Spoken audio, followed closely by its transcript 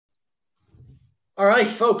All right,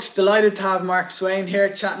 folks, delighted to have Mark Swaine here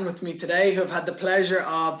chatting with me today, who I've had the pleasure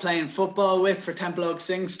of playing football with for Temple Oak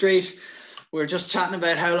Sing Street. We were just chatting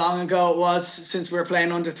about how long ago it was since we were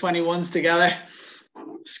playing under 21s together.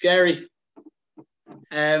 Scary.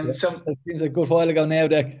 Yeah, So it seems like a good while ago now,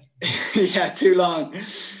 Dick. yeah, too long.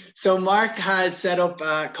 So Mark has set up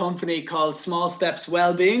a company called Small Steps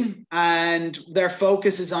Wellbeing, and their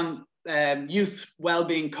focus is on youth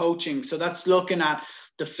wellbeing coaching. So that's looking at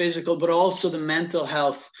the physical, but also the mental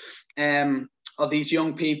health of these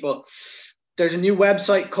young people. There's a new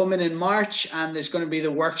website coming in March, and there's going to be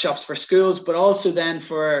the workshops for schools, but also then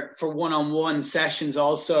for one-on-one sessions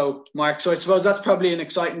also, Mark. So I suppose that's probably an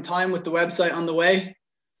exciting time with the website on the way.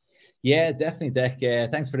 Yeah, definitely, Dick.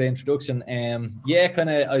 Thanks for the introduction.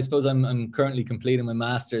 I suppose I'm currently completing my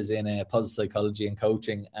master's in positive psychology and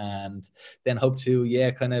coaching, and then hope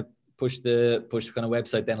to push the kind of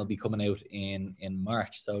website. Then it'll be coming out in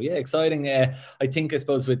March. So yeah, exciting. I think I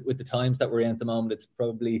suppose with the times that we're in at the moment, it's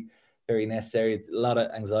probably very necessary. It's a lot of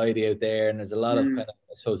anxiety out there, and there's a lot of kind of,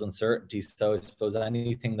 I suppose, uncertainty. So I suppose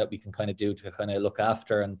anything that we can kind of do to kind of look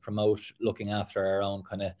after and promote looking after our own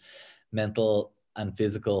kind of mental and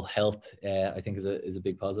physical health, I think is a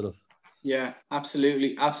big positive. Yeah,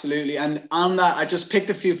 absolutely, absolutely. And on that, I just picked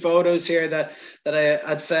a few photos here that I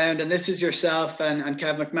had found, and this is yourself and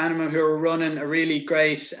Kev McManaman, who are running a really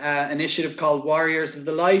great initiative called Warriors of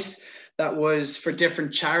the Light that was for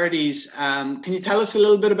different charities. Can you tell us a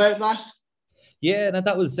little bit about that? Yeah, and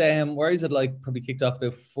that was Warriors had like probably kicked off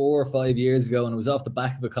about 4 or 5 years ago, and it was off the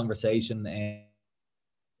back of a conversation,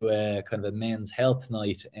 kind of a men's health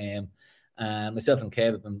night. Myself and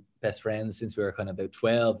Kev have been best friends since we were kind of about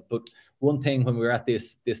 12. But one thing when we were at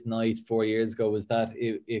this night 4 years ago was that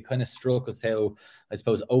it kind of struck us how, I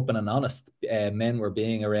suppose, open and honest men were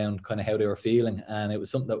being around kind of how they were feeling. And it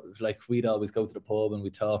was something that, like, we'd always go to the pub and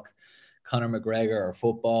we'd talk Conor McGregor or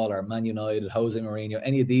football or Man United, Jose Mourinho,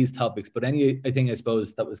 any of these topics. But I think, I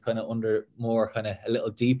suppose, that was kind of under more kind of a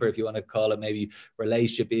little deeper, if you want to call it, maybe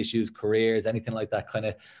relationship issues, careers, anything like that, kind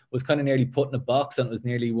of was kind of nearly put in a box, and it was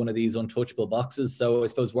nearly one of these untouchable boxes. So I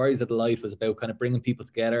suppose Warriors of the Light was about kind of bringing people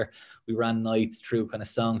together. We ran nights through kind of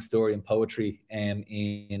song, story and poetry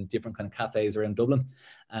in different kind of cafes around Dublin.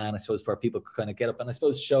 And I suppose where people could kind of get up and I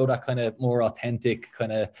suppose show that kind of more authentic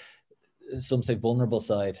kind of, some say, vulnerable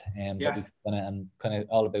side, that we kind of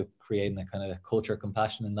all about creating a kind of culture of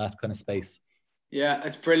compassion in that kind of space. Yeah,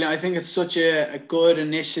 it's brilliant. I think it's such a good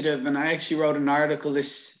initiative, and I actually wrote an article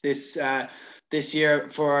this year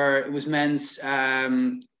for, it was Men's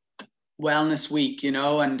Wellness Week,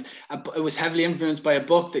 and it was heavily influenced by a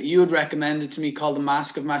book that you had recommended to me called The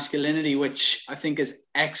Mask of Masculinity, which I think is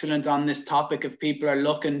excellent on this topic if people are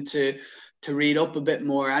looking to read up a bit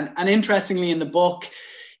more. And interestingly, in the book,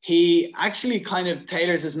 he actually kind of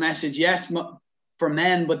tailors his message, yes, for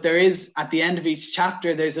men, but there is, at the end of each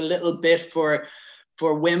chapter, there's a little bit for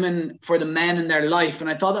women, for the men in their life. And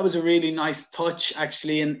I thought that was a really nice touch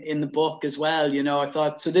actually in the book as well. I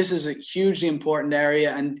thought, so this is a hugely important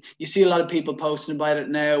area, and you see a lot of people posting about it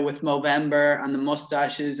now with Movember and the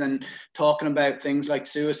mustaches and talking about things like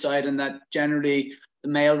suicide, and that generally the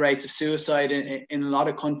male rates of suicide in a lot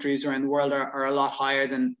of countries around the world are a lot higher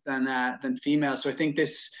than females. So I think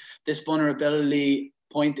this vulnerability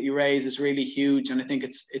point that you raise is really huge, and I think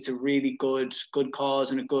it's a really good cause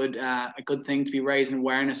and a good thing to be raising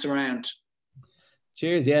awareness around.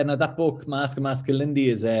 Cheers. Yeah, no, that book, Mask of Masculinity,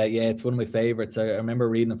 is it's one of my favorites. I remember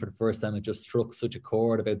reading it for the first time. It just struck such a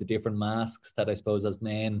chord about the different masks that I suppose as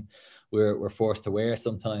men we're forced to wear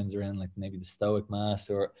sometimes, around like maybe the stoic mask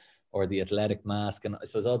or the athletic mask, and I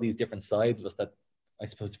suppose all these different sides of us that I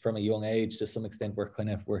suppose from a young age, to some extent,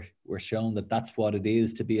 we're shown that that's what it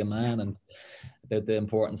is to be a man, and about the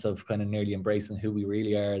importance of kind of nearly embracing who we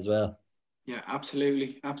really are as well. Yeah,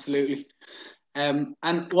 absolutely. And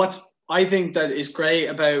what I think that is great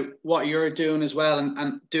about what you're doing as well,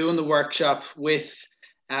 and doing the workshop with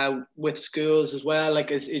schools as well, like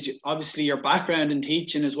is obviously your background in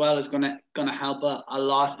teaching as well is gonna help a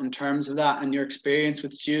lot in terms of that, and your experience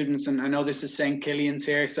with students. And I know this is St. Killian's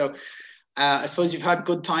here, so I suppose you've had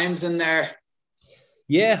good times in there.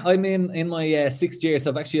 Yeah, I'm in my sixth year,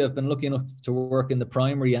 so I've been lucky enough to work in the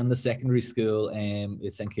primary and the secondary school.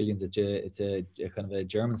 It's St. Killian's. It's a kind of a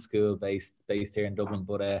German school based here in Dublin,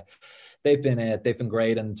 but they've been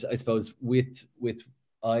great. And I suppose with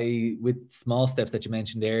Small Steps that you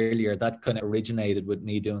mentioned earlier, that kind of originated with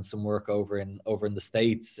me doing some work over in the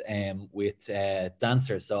States, with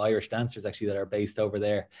dancers, so Irish dancers actually that are based over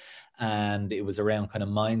there. And it was around kind of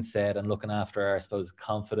mindset and looking after, I suppose,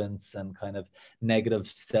 confidence and kind of negative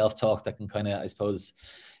self-talk that can kind of, I suppose,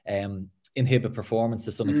 inhibit performance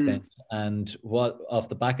to some extent. And what off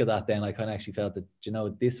the back of that, then I kind of actually felt that, you know,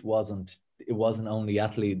 it wasn't only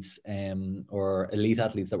athletes or elite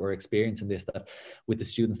athletes that were experiencing this, that with the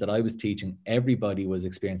students that I was teaching, everybody was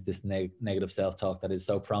experiencing this negative self-talk that is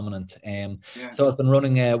so prominent. So I've been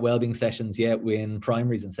running wellbeing sessions in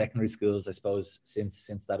primaries and secondary schools, I suppose,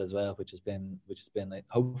 since that as well, which has been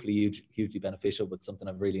hopefully hugely beneficial, but something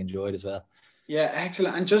I've really enjoyed as well. Yeah,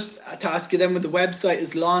 excellent. And just to ask you then, when the website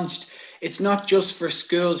is launched, it's not just for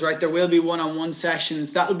schools, right? There will be one-on-one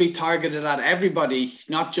sessions that will be targeted at everybody,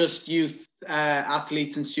 not just youth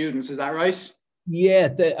athletes and students. Is that right? Yeah,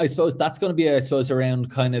 I suppose that's going to be, around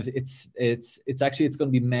kind of, it's going to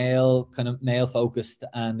be male focused,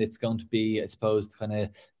 and it's going to be, I suppose, kind of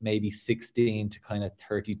maybe 16 to kind of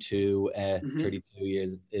 32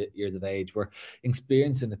 years of age. We're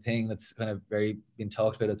experiencing a thing that's kind of very been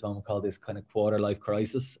talked about at the moment, called this kind of quarter life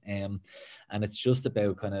crisis. And it's just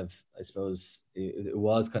about kind of, I suppose, it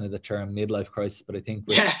was kind of the term midlife crisis, but I think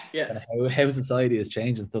with kind of how society is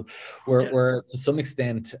changing, so we're to some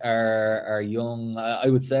extent our young, I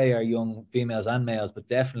would say our young females and males, but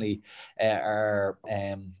definitely our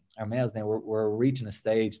males now, we're reaching a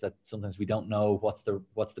stage that sometimes we don't know what's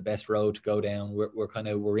the best road to go down.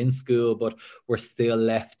 We're in school, but we're still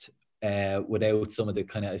left without some of the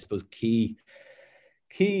kind of, I suppose, key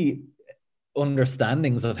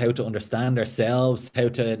understandings of how to understand ourselves, how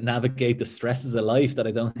to navigate the stresses of life, that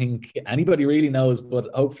I don't think anybody really knows, but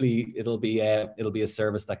hopefully it'll be a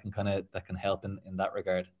service that can help in that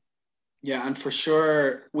regard. Yeah, and for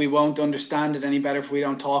sure we won't understand it any better if we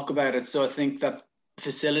don't talk about it. So I think that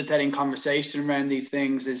facilitating conversation around these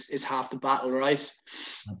things is half the battle, right?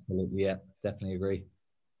 Absolutely, yeah, definitely agree.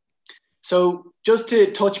 So just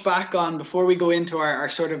to touch back on, before we go into our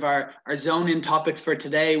sort of our zone-in topics for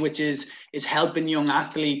today, which is helping young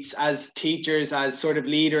athletes as teachers, as sort of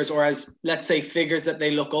leaders, or as, let's say, figures that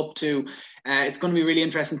they look up to. It's going to be really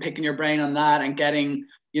interesting picking your brain on that and getting,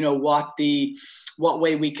 you know, what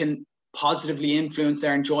way we can positively influence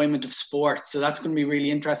their enjoyment of sport. So that's going to be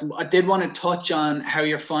really interesting. But I did want to touch on how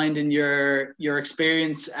you're finding your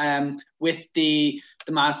experience with the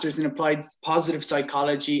Masters in Applied Positive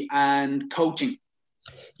Psychology and coaching.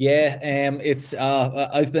 Yeah, it's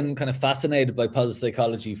I've been kind of fascinated by positive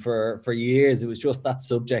psychology for years. It was just that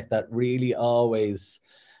subject that really always,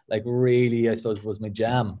 I suppose, was my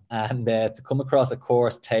jam. And to come across a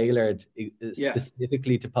course tailored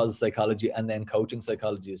specifically to positive psychology and then coaching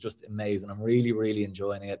psychology is just amazing. I'm really, really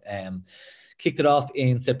enjoying it. Kicked it off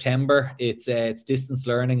in September. It's distance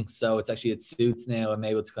learning, so it suits now. I'm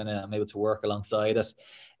able to work alongside it.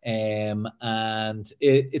 And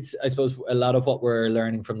it's, I suppose, a lot of what we're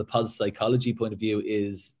learning from the positive psychology point of view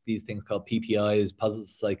is these things called PPIs, positive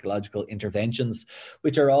psychological interventions,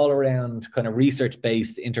 which are all around kind of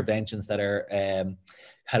research-based interventions that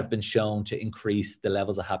have been shown to increase the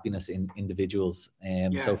levels of happiness in individuals.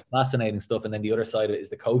 So fascinating stuff. And then the other side of it is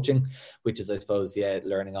the coaching, which is, I suppose,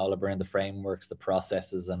 learning all around the frameworks, the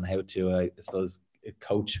processes, and how to, I suppose,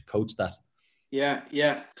 coach that.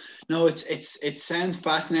 Yeah. No, it sounds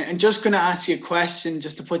fascinating. And just going to ask you a question,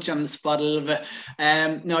 just to put you on the spot a little bit.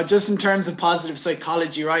 No, just in terms of positive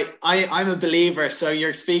psychology, right? I'm a believer, so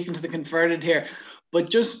you're speaking to the converted here. But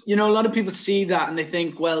just, you know, a lot of people see that and they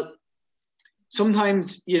think, well,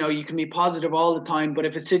 sometimes, you know, you can be positive all the time, but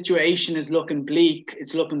if a situation is looking bleak,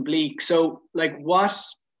 it's looking bleak. So, what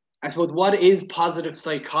is positive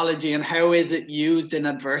psychology and how is it used in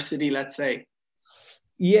adversity, let's say?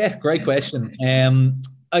 Yeah, great question.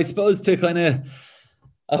 I suppose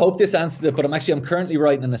I hope this answers it, but I'm currently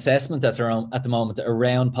writing an assessment at the moment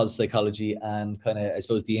around positive psychology and kind of, I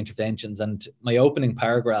suppose, the interventions. And my opening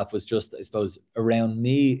paragraph was just, I suppose, around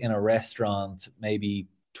me in a restaurant maybe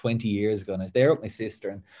 20 years ago. And I was there with my sister,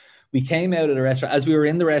 and we came out of the restaurant. As we were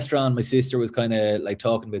in the restaurant, my sister was kind of like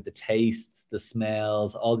talking about the tastes, the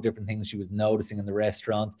smells, all the different things she was noticing in the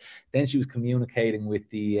restaurant. Then she was communicating with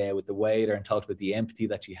the waiter and talked about the empathy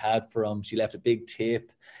that she had for him. She left a big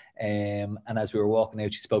tip. And as we were walking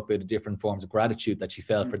out, she spoke about the different forms of gratitude that she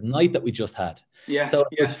felt for the night that we just had. So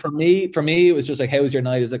it was, for me, it was just like, how was your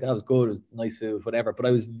night? It was like, oh, it was good. It was nice food, whatever. But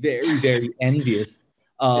I was very, very envious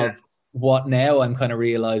of what now I'm kind of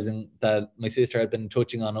realizing that my sister had been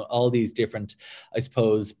touching on all these different, I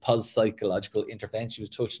suppose, positive psychological interventions. She was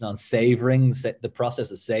touching on savoring, the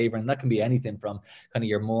process of savoring. That can be anything from kind of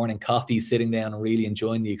your morning coffee, sitting down and really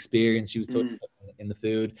enjoying the experience. She was touching in the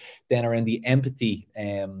food. Then around the empathy,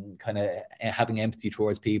 kind of having empathy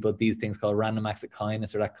towards people, these things called random acts of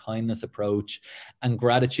kindness, or that kindness approach, and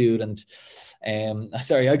gratitude. And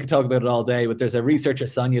sorry, I could talk about it all day, but there's a researcher,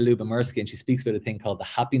 Sonia Lubomirsky, and she speaks about a thing called the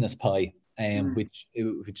happiness pie.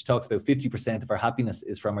 which talks about 50% of our happiness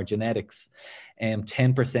is from our genetics,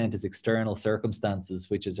 10% is external circumstances,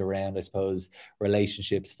 which is around, I suppose,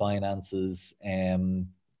 relationships, finances, and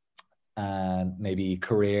maybe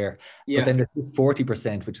career. But then there's this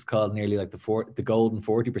 40%, which is called nearly like the golden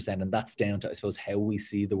 40%, and that's down to, I suppose, how we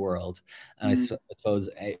see the world. And I suppose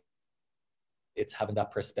it's having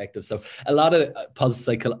that perspective. So a lot of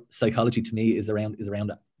positive psychology to me is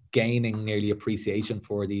around gaining nearly appreciation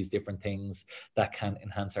for these different things that can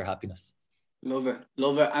enhance our happiness. Love it.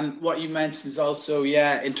 And what you mentioned is also,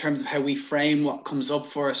 in terms of how we frame what comes up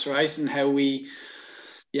for us, right? And how we,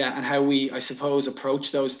 I suppose,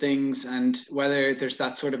 approach those things, and whether there's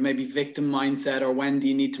that sort of maybe victim mindset, or when do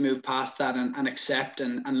you need to move past that and accept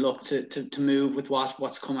and look to move with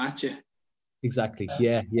what's come at you. Exactly.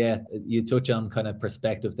 Yeah. You touch on kind of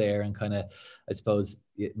perspective there, and kind of, I suppose,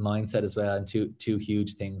 mindset as well, and two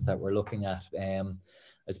huge things that we're looking at.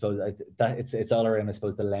 I suppose that it's all around, I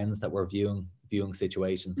suppose, the lens that we're viewing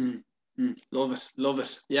situations. Love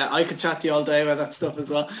it. Yeah, I could chat to you all day about that stuff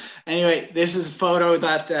as well. Anyway, this is a photo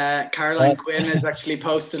that Caroline Quinn has actually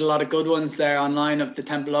posted a lot of good ones there online of the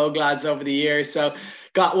Temple Oak lads over the years. So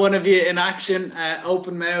got one of you in action,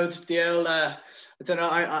 open mouthed, the old, I don't know,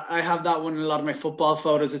 I have that one in a lot of my football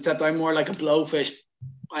photos, except I'm more like a blowfish.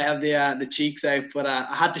 I have the cheeks out, but I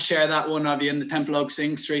had to share that one of you in the Temple Oak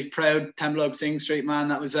Sing Street, proud Temple Oak Sing Street man.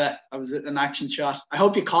 That was an action shot. I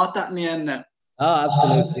hope you caught that in the end now. Oh,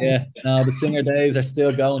 absolutely. Yeah. No, the Singer days are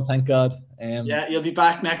still going, thank God. You'll be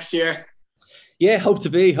back next year. Yeah, hope to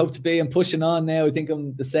be. I'm pushing on now. I think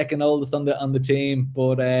I'm the second oldest on the team,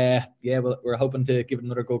 but we're hoping to give it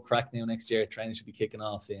another good crack now next year. Training should be kicking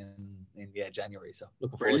off in January, so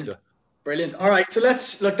looking forward to it. Brilliant. All right, so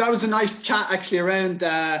let's look. That was a nice chat actually around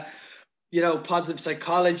positive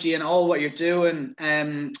psychology and all what you're doing.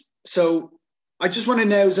 So I just want to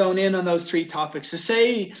now zone in on those three topics. So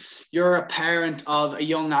say you're a parent of a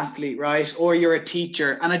young athlete, right? Or you're a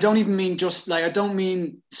teacher. And I don't even mean I don't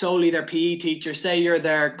mean solely their PE teacher. Say you're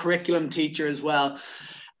their curriculum teacher as well.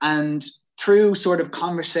 And through sort of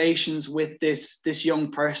conversations with this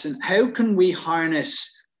young person, how can we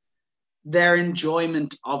harness their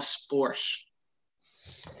enjoyment of sport?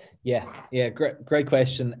 Yeah, great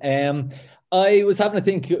question. I was having to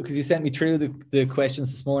think, because you sent me through the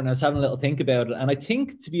questions this morning. I was having a little think about it, and I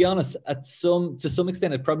think, to be honest, to some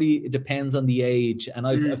extent, it probably depends on the age. And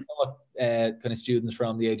I've taught kind of students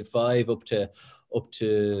from the age of 5 up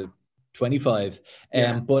to 25.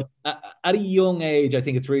 But at a young age, I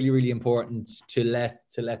think it's really, really important to let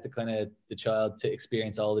the child to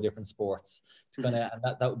experience all the different sports. And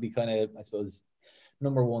that would be kind of, I suppose,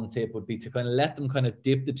 number one tip would be to kind of let them kind of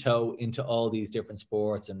dip the toe into all these different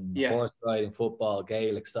sports, and horse riding, football,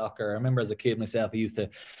 Gaelic, soccer. I remember as a kid myself, I used to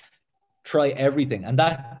try everything, and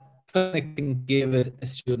that kind of can give a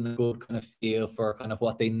student a good kind of feel for kind of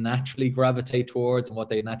what they naturally gravitate towards and what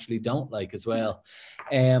they naturally don't like as well.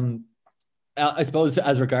 I suppose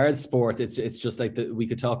as regards sport, it's just like we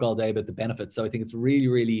could talk all day about the benefits. So I think it's really,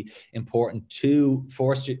 really important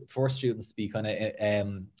for students to be kind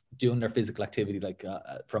of doing their physical activity, like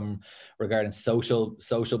from regarding social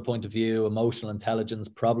point of view, emotional intelligence,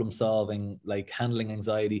 problem solving, like handling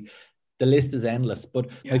anxiety. The list is endless. But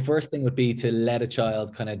my first thing would be to let a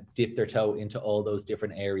child kind of dip their toe into all those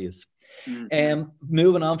different areas.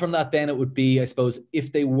 Moving on from that, then it would be, I suppose,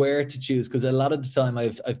 if they were to choose, because a lot of the time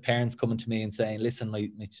I've parents coming to me and saying, listen,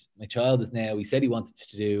 my child is now, he said he wanted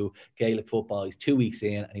to do Gaelic football, he's 2 weeks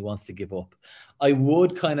in and he wants to give up.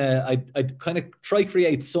 I'd kind of try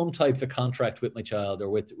create some type of contract with my child, or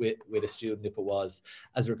with a student, if it was,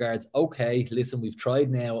 as regards, okay, listen, we've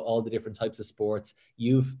tried now all the different types of sports,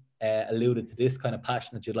 you've alluded to this kind of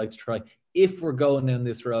passion that you'd like to try. If we're going down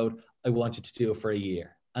this road, I want you to do it for a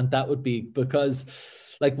year. And that would be because,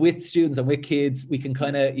 like, with students and with kids, we can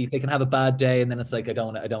they can have a bad day, and then it's like, I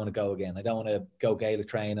don't want to go again. I don't want to go Gaelic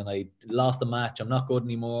train, and I lost the match. I'm not good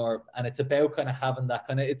anymore. And it's about kind of having that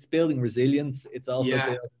kind of, it's building resilience. It's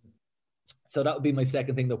also so that would be my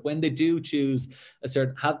second thing, that when they do choose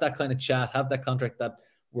have that kind of chat, have that contract that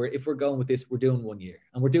if we're going with this, we're doing 1 year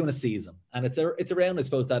and we're doing a season. And it's around, I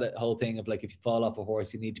suppose, that whole thing of, like, if you fall off a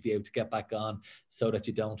horse, you need to be able to get back on, so that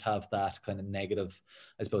you don't have that kind of negative,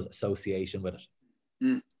 I suppose, association with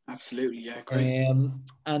it. Absolutely. Yeah. Great.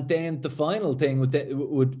 And then the final thing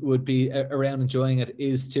would be around enjoying it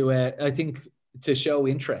is to, I think, to show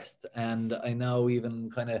interest. And I know even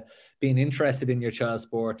kind of being interested in your child's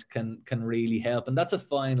sport can really help. And that's a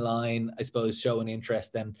fine line, I suppose, showing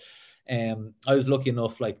interest. And I was lucky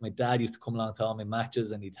enough, like my dad used to come along to all my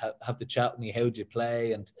matches and he'd have to chat with me, how'd you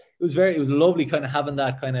play? And it was lovely kind of having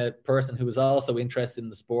that kind of person who was also interested in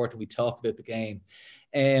the sport, and we talked about the game.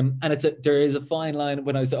 And there is a fine line.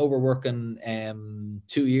 When I was over working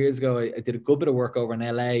 2 years ago, I did a good bit of work over in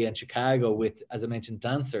LA and Chicago with, as I mentioned,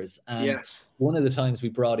 dancers. And yes, one of the times we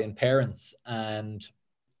brought in parents, and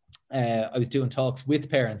I was doing talks with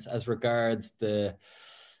parents as regards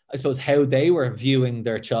I suppose, how they were viewing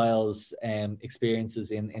their child's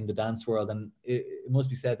experiences in the dance world. And it must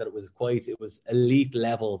be said that it was elite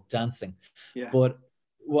level dancing. Yeah. But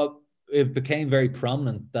it became very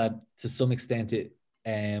prominent that to some extent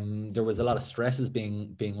there was a lot of stresses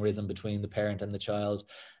being risen between the parent and the child.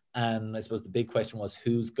 And I suppose the big question was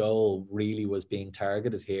whose goal really was being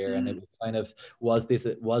targeted here. And it was kind of, was this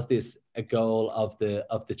a goal of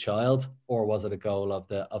the child, or was it a goal of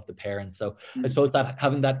the parent? So I suppose that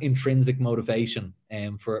having that intrinsic motivation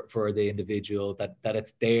for the individual, that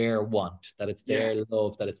it's their want, that it's their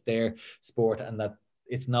love, that it's their sport, and that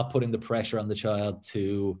it's not putting the pressure on the child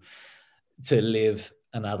to live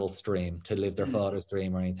an adult's dream, to live their father's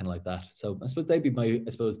dream or anything like that. So I suppose they'd be my,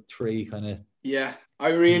 three kind of. Yeah, I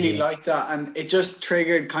really like that. And it just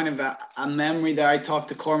triggered kind of a memory that I talked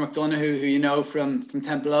to Cormac Donoghue, who you know from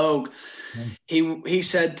Temple Oak. He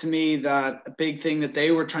said to me that a big thing that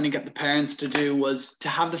they were trying to get the parents to do was to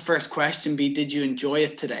have the first question be, did you enjoy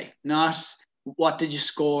it today? Not what did you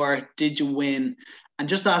score? Did you win? And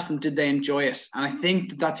just ask them, did they enjoy it? And I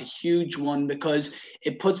think that's a huge one, because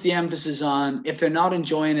it puts the emphasis on, if they're not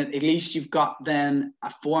enjoying it, at least you've got then a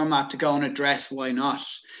format to go and address why not.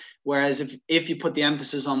 Whereas if you put the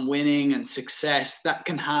emphasis on winning and success, that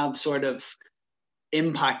can have sort of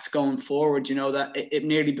impacts going forward, that it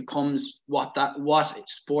nearly becomes what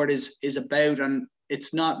sport is about. And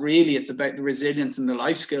it's not really, it's about the resilience and the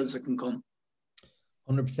life skills that can come.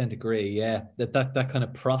 100% agree. Yeah, that kind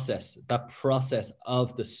of process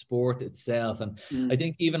of the sport itself. And I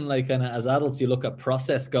think even like kind of as adults, you look at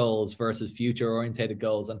process goals versus future orientated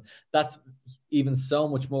goals, and that's even so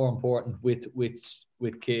much more important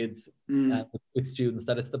with kids and with students,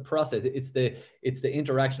 that it's the process, it's the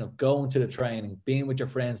interaction of going to the training, being with your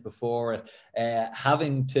friends before it,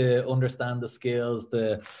 having to understand the skills,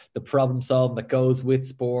 the problem solving that goes with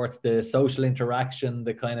sports, the social interaction,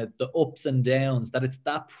 the kind of the ups and downs, that it's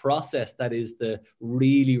that process that is the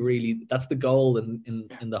really that's the goal in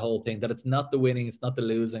the whole thing, that it's not the winning, it's not the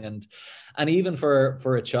losing. And even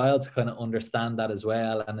for a child to kind of understand that as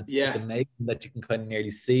well. And it's amazing that you can kind of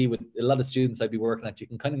nearly see with a lot of students I'd be working at, you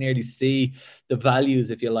can kind of nearly see the values,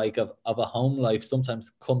 if you like, of a home life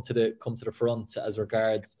sometimes come to the front as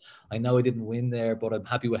regards, I know I didn't win there, but I'm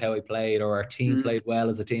happy with how I played, or our team played well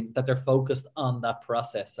as a team, that they're focused on that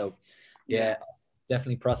process. So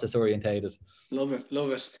definitely process orientated. Love it.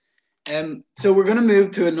 So we're going to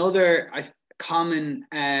move to another common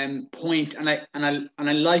point, and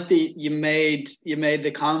I like that you made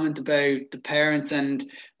the comment about the parents and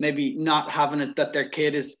maybe not having it that their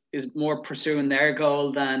kid is more pursuing their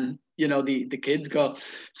goal than the kids' goal.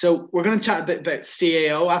 So we're going to chat a bit about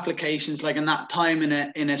CAO applications, like in that time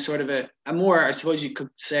in a sort of a more, I suppose you could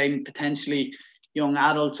say, potentially young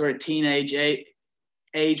adults or a teenage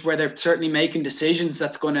age where they're certainly making decisions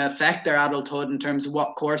that's going to affect their adulthood in terms of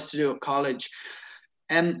what course to do at college.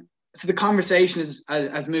 So the conversation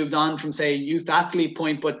has moved on from, say, youth athlete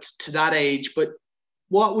point, but to that age. But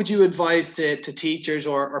what would you advise to teachers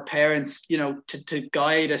or parents, to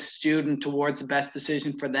guide a student towards the best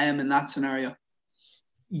decision for them in that scenario?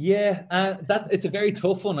 Yeah, that it's a very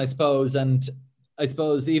tough one, I suppose. And I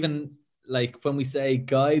suppose even like when we say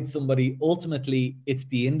guide somebody, ultimately it's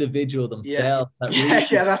the individual themselves.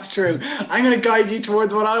 Yeah, that's true. I'm going to guide you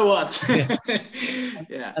towards what I want.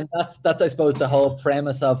 Yeah. And that's I suppose the whole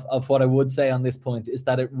premise of what I would say on this point, is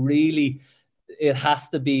that it has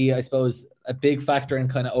to be, I suppose, a big factor in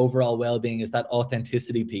kind of overall well-being is that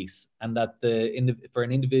authenticity piece, and that for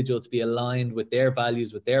an individual to be aligned with their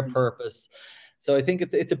values, with their purpose. So I think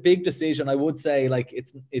it's a big decision. I would say, like,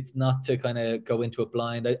 it's not to kind of go into it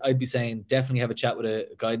blind. I'd be saying definitely have a chat with a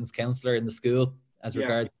guidance counselor in the school as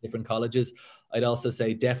regards to different colleges. I'd also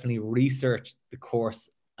say definitely research the course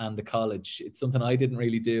and the college. It's something I didn't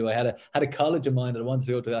really do. I had a college in mind, and I wanted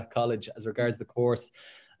to go to that college. As regards the course,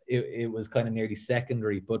 it was kind of nearly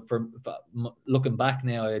secondary. But for looking back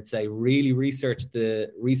now, I'd say really research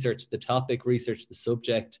the topic, research the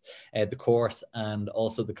subject, the course, and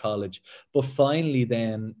also the college. But finally,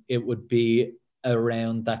 then it would be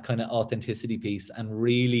around that kind of authenticity piece, and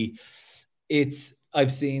really,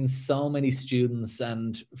 I've seen so many students,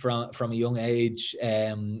 and from a young age,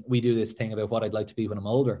 we do this thing about what I'd like to be when I'm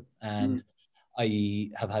older. And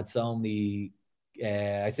I have had so many,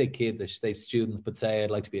 I say kids, I should say students, but say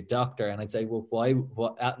I'd like to be a doctor. And I'd say, well, why?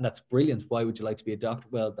 What? And that's brilliant. Why would you like to be a doctor?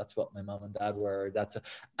 Well, that's what my mom and dad were.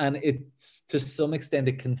 And it's, to some extent,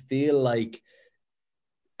 it can feel like,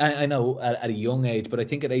 I know at a young age, but I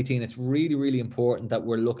think at 18, it's really, really important that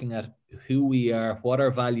we're looking at who we are, what our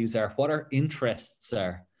values are, what our interests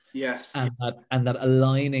are. Yes. And that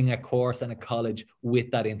aligning a course and a college with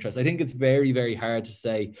that interest. I think it's very, very hard to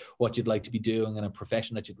say what you'd like to be doing in a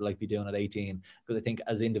profession that you'd like to be doing at 18, because I think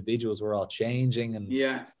as individuals, we're all changing, and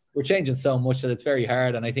we're changing so much that it's very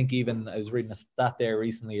hard. And I think even I was reading a stat there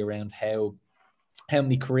recently around how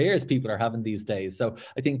many careers people are having these days. So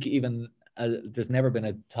I think even there's never been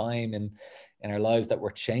a time in our lives that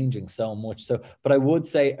we're changing so much. So, but I would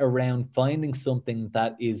say around finding something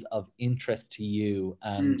that is of interest to you,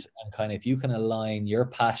 and kind of, if you can align your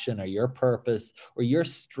passion or your purpose or your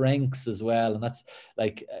strengths as well. And that's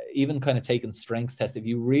like, even kind of taking strengths test. If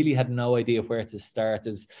you really had no idea where to start,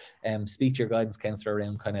 there's speak to your guidance counselor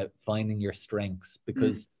around kind of finding your strengths,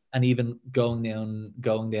 because and even going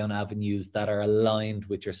down avenues that are aligned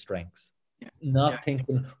with your strengths. Not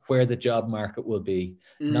thinking where the job market will be.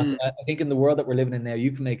 I think in the world that we're living in now, you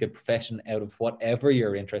can make a profession out of whatever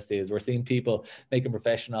your interest is. We're seeing people make a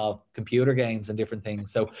profession of computer games and different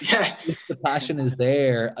things. So if the passion is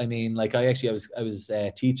there, I mean, like I was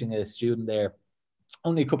teaching a student there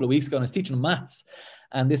only a couple of weeks ago, and I was teaching maths,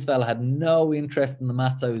 and this fella had no interest in the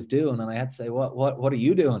maths I was doing, and I had to say, what are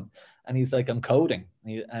you doing? And he's like, I'm coding.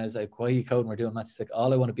 And I was like, why are you coding? We're doing maths. He's like,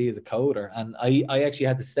 all I want to be is a coder. And I actually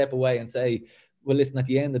had to step away and say, well, listen, at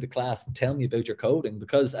the end of the class, tell me about your coding,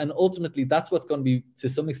 and ultimately that's what's going to be to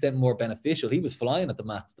some extent more beneficial. He was flying at the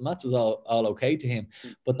maths. The maths was all okay to him,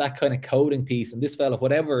 but that kind of coding piece, and this fella,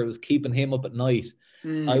 whatever was keeping him up at night,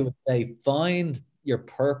 I would say, find your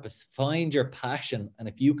purpose, find your passion. And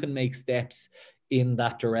if you can make steps in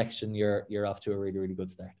that direction, you're off to a really, really good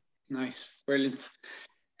start. Nice. Brilliant.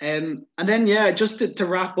 And then, just to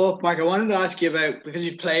wrap up, Mark, I wanted to ask you about, because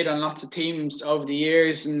you've played on lots of teams over the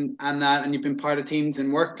years and you've been part of teams in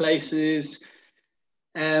workplaces.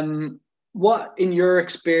 What, in your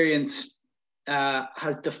experience,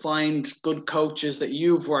 has defined good coaches that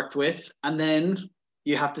you've worked with? And then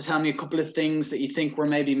you have to tell me a couple of things that you think were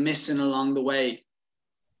maybe missing along the way.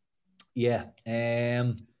 Yeah.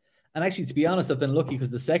 And actually, to be honest, I've been lucky, because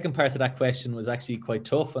the second part of that question was actually quite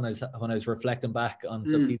tough when I was reflecting back on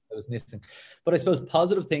some people I was missing. But I suppose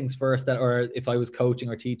positive things first, or if I was coaching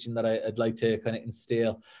or teaching, that I'd like to kind of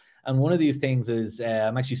instill. And one of these things is,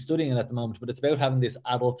 I'm actually studying it at the moment, but it's about having this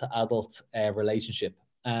adult-to-adult relationship.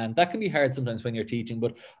 And that can be hard sometimes when you're teaching.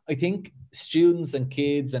 But I think students and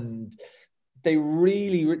kids, and they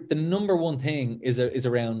really, the number one thing is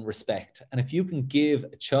around respect. And if you can give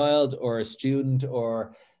a child or a student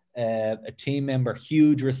or a team member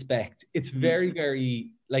huge respect, it's very,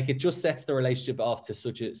 very, like, it just sets the relationship off to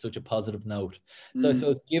such a positive note. So I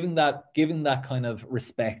suppose giving that kind of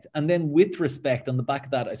respect, and then with respect on the back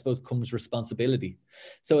of that, I suppose, comes responsibility.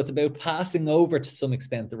 So it's about passing over to some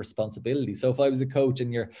extent the responsibility. So if I was a coach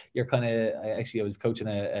and you're kind of, I was coaching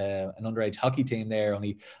an underage hockey team there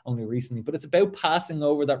only recently, but it's about passing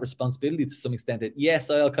over that responsibility to some extent. Yes,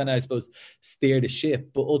 I'll kind of, I suppose, steer the ship,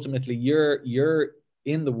 but ultimately you're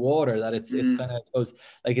in the water, that it's kind of, I suppose,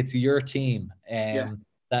 like, it's your team.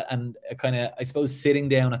 That, and kind of, I suppose, sitting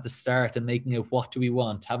down at the start and making it, what do we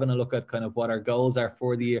want, having a look at kind of what our goals are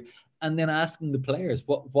for the year, and then asking the players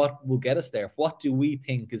what will get us there, what do we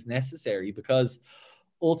think is necessary. Because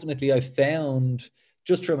ultimately, I found,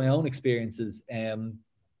 just through my own experiences,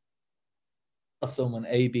 someone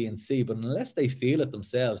A, B, and C, but unless they feel it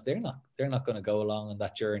themselves, they're not going to go along on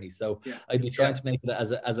that journey. So I'd be trying to make it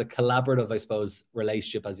as a collaborative, I suppose,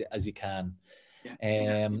 relationship as you can.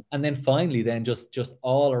 And then finally, then just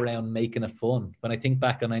all around making it fun. When I think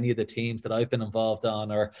back on any of the teams that I've been involved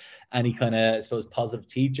on, or any kind of, I suppose, positive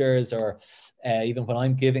teachers, or even when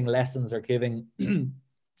I'm giving lessons or giving when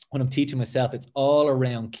I'm teaching myself, it's all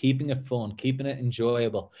around keeping it fun, keeping it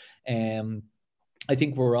enjoyable. I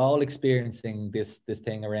think we're all experiencing this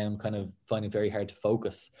thing around kind of finding it very hard to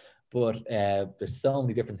focus. But there's so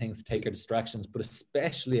many different things to take our distractions, but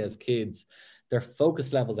especially as kids, their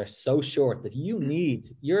focus levels are so short that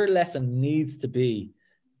your lesson needs to be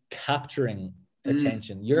capturing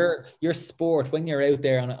attention. Your sport, when you're out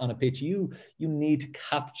there on a pitch, you need to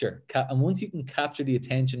capture. And once you can capture the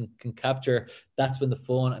attention, that's when the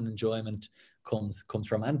fun and enjoyment comes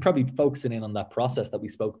from. And probably focusing in on that process that we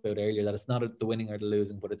spoke about earlier, that it's not the winning or the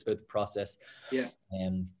losing, but it's about the process.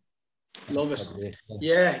 Love it.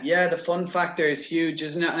 Yeah. The fun factor is huge,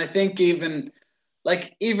 isn't it? And I think even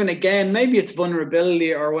again, maybe it's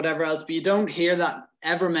vulnerability or whatever else, but you don't hear that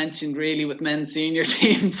ever mentioned really with men's senior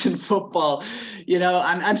teams in football,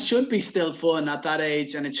 and should be still fun at that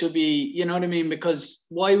age. And it should be, you know what I mean? Because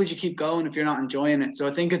why would you keep going if you're not enjoying it? So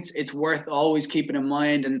I think it's worth always keeping in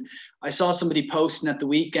mind. And I saw somebody posting at the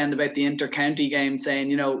weekend about the inter-county game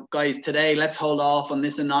saying, guys, today let's hold off on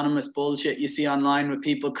this anonymous bullshit you see online with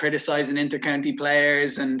people criticizing inter-county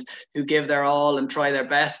players and who give their all and try their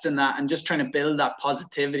best in that, and just trying to build that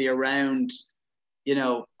positivity around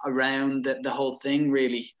the whole thing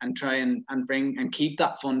really, and try and bring and keep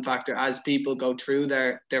that fun factor as people go through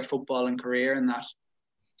their football and career and that.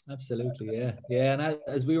 Absolutely, yeah. And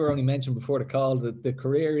as we were only mentioned before the call, the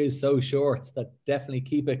career is so short that definitely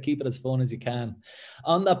keep it as fun as you can.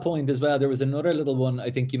 On that point as well, there was another little one I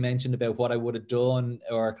think you mentioned about what I would have done,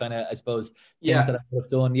 or kind of, I suppose, things that I would have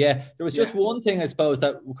done. Yeah, there was just one thing I suppose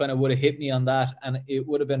that kind of would have hit me on that, and it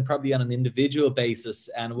would have been probably on an individual basis,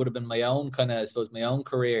 and it would have been my own kind of, I suppose, my own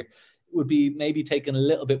career. Would be maybe taking a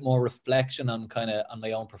little bit more reflection on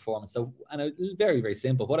my own performance. So, and very, very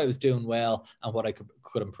simple, what I was doing well and what I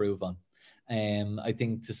could improve on. I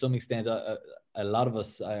think to some extent, a lot of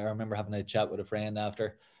us, I remember having a chat with a friend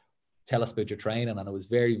after, tell us about your training, and it was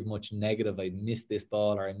very much negative. I missed this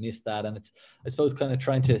ball or I missed that. And it's, I suppose, kind of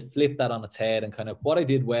trying to flip that on its head and kind of what I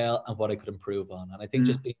did well and what I could improve on. And I think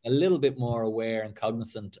just being a little bit more aware and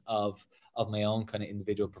cognizant of my own kind of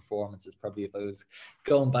individual performances. Probably if I was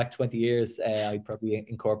going back 20 years, I'd probably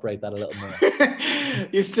incorporate that a little more.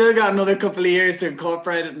 You've still got another couple of years to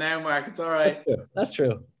incorporate it now, Mark. It's all right. That's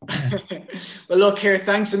true. Well, look here,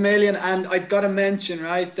 thanks a million. And I've got to mention,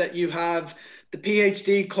 right, that you have the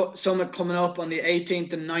PhD summit coming up on the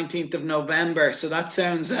 18th and 19th of November. So that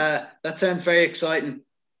sounds very exciting.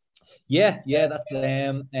 Yeah, that's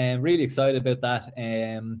really excited about that.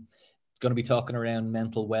 Going to be talking around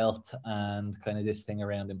mental wealth and kind of this thing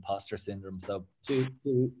around imposter syndrome. So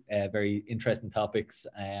two very interesting topics.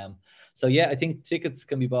 So yeah, I think tickets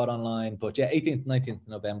can be bought online, but yeah, 18th, 19th of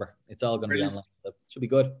November, it's all going to be online. So it should be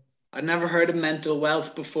good. I'd never heard of mental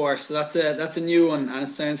wealth before. So that's a new one, and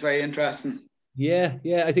it sounds very interesting. Yeah.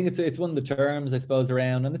 I think it's one of the terms, I suppose,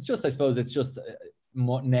 around, and it's just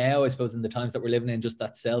now, I suppose, in the times that we're living in, just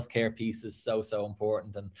that self-care piece is so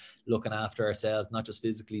important, and looking after ourselves, not just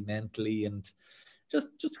physically, mentally, and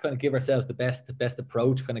just kind of give ourselves the best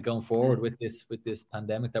approach kind of going forward with this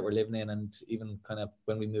pandemic that we're living in, and even kind of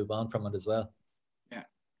when we move on from it as well. Yeah.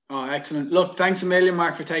 Oh, excellent. Look, thanks a million,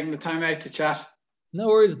 Mark, for taking the time out to chat. No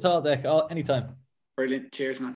worries at all, Dec. Anytime. Brilliant. Cheers, man.